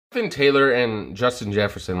Jonathan Taylor and Justin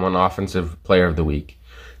Jefferson won Offensive Player of the Week.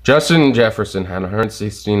 Justin Jefferson had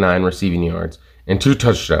 169 receiving yards and 2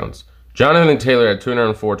 touchdowns. Jonathan Taylor had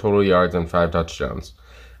 204 total yards and 5 touchdowns.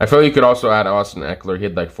 I feel you could also add Austin Eckler. He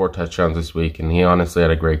had like 4 touchdowns this week, and he honestly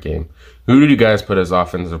had a great game. Who did you guys put as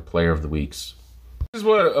Offensive Player of the Weeks? This is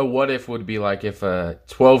what a what-if would be like if a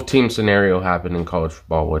 12-team scenario happened in college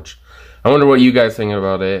football, which I wonder what you guys think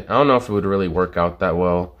about it. I don't know if it would really work out that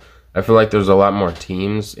well. I feel like there's a lot more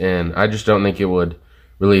teams, and I just don't think it would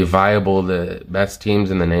really viable the best teams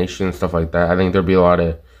in the nation and stuff like that. I think there'd be a lot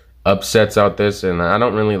of upsets out this, and I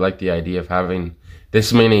don't really like the idea of having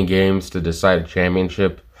this many games to decide a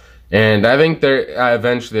championship. And I think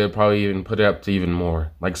eventually they'll probably even put it up to even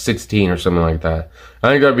more, like 16 or something like that. I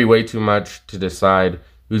think that'd be way too much to decide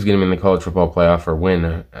who's going to be in the college football playoff or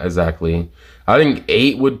win exactly. I think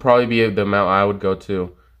 8 would probably be the amount I would go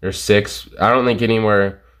to, or 6. I don't think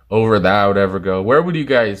anywhere over that I would ever go. Where would you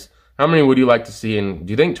guys, how many would you like to see? And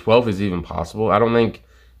do you think 12 is even possible? I don't think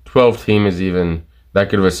 12 team is even that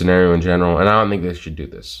good of a scenario in general, and I don't think they should do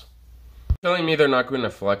this. Telling me they're not going to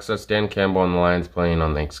flex us, Dan Campbell and the Lions playing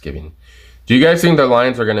on Thanksgiving. Do you guys think the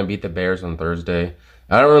Lions are going to beat the Bears on Thursday?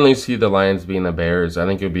 I don't really see the Lions beating the Bears. I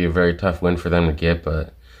think it would be a very tough win for them to get,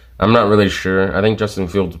 but I'm not really sure. I think Justin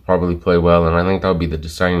Fields will probably play well, and I think that would be the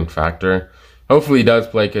deciding factor. Hopefully he does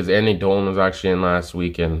play, because Andy Dolan was actually in last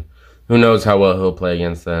week, and who knows how well he'll play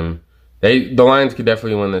against them. The Lions could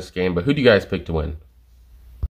definitely win this game, but who do you guys pick to win?